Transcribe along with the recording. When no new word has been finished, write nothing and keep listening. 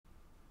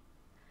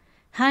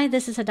Hi,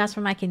 this is Hadas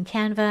from Mike in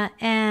Canva,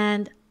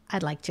 and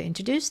I'd like to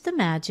introduce the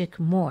Magic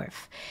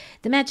Morph.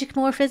 The Magic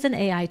Morph is an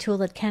AI tool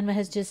that Canva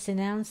has just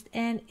announced,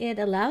 and it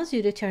allows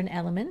you to turn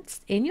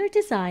elements in your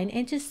design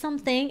into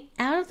something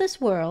out of this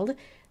world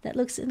that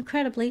looks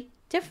incredibly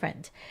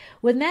different.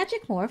 With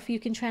Magic Morph, you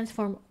can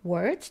transform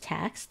words,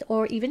 text,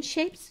 or even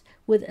shapes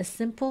with a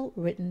simple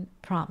written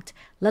prompt.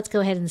 Let's go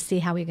ahead and see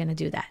how we're going to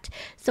do that.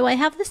 So I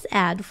have this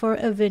ad for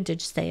a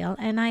vintage sale,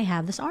 and I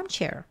have this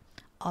armchair.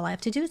 All I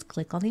have to do is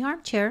click on the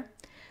armchair,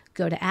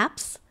 go to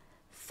apps,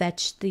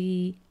 fetch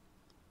the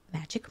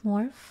Magic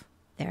Morph.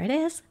 There it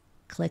is.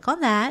 Click on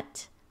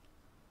that,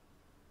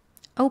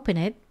 open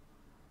it,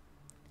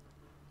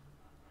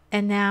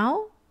 and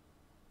now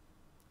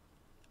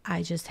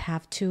I just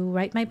have to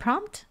write my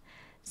prompt.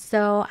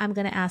 So I'm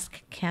going to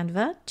ask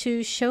Canva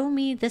to show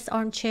me this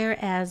armchair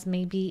as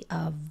maybe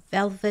a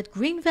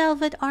green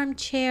velvet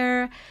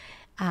armchair.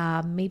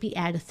 Maybe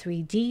add a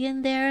 3D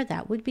in there.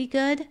 That would be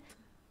good.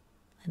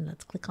 And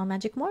let's click on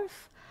Magic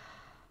Morph.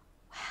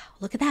 Wow,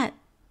 look at that.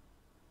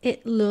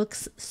 It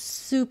looks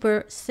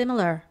super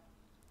similar.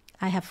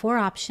 I have 4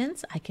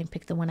 options. I can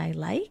pick the one I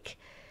like.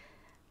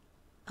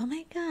 Oh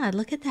my God,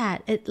 look at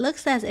that. It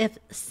looks as if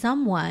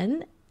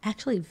someone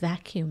actually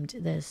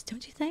vacuumed this,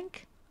 don't you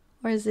think?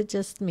 Or is it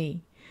just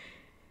me?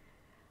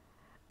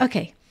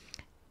 Okay,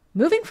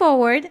 moving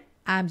forward,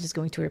 I'm just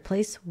going to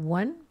replace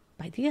one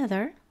by the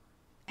other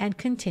and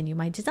continue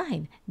my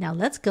design. Now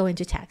let's go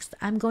into text.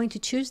 I'm going to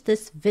choose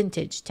this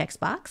vintage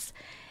text box.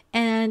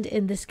 And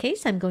in this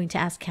case, I'm going to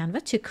ask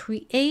Canva to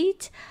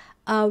create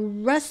a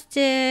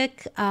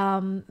rustic,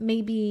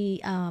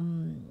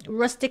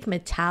 rustic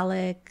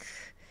metallic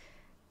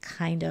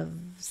kind of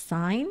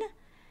sign.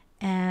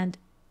 And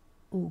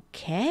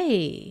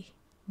okay,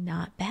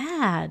 not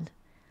bad.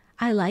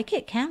 I like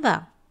it,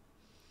 Canva.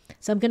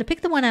 So I'm going to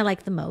pick the one I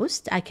like the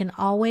most. I can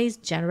always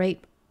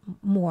generate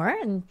more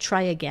and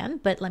try again,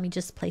 but let me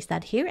just place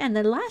that here. And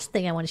the last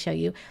thing I want to show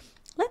you,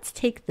 let's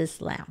take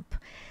this lamp.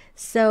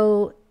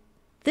 So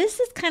this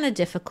is kind of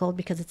difficult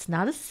because it's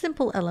not a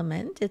simple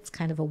element. It's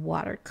kind of a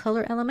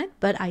watercolor element,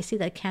 but I see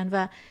that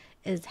Canva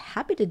is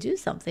happy to do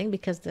something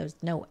because there's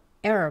no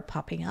error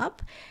popping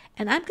up.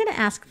 And I'm going to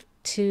ask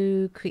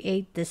to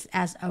create this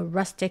as a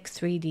rustic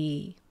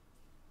 3D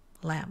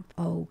lamp.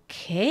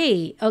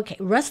 Okay,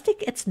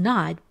 rustic it's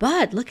not,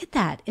 but look at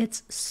that.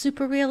 It's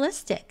super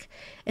realistic.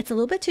 It's a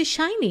little bit too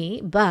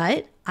shiny,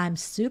 but I'm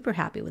super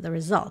happy with the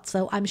result.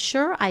 So I'm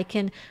sure I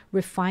can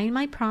refine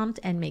my prompt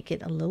and make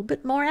it a little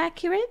bit more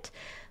accurate.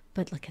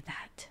 But look at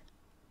that.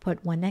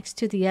 Put one next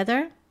to the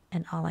other,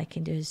 and all I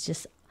can do is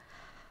just,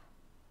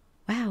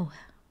 wow.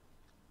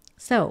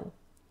 So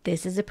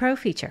this is a pro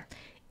feature.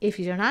 If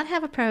you do not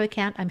have a pro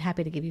account, I'm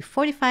happy to give you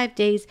 45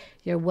 days.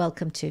 You're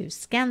welcome to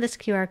scan this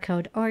QR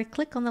code or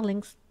click on the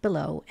links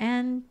below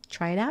and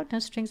try it out. No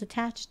strings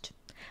attached.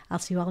 I'll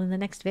see you all in the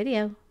next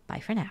video. Bye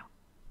for now.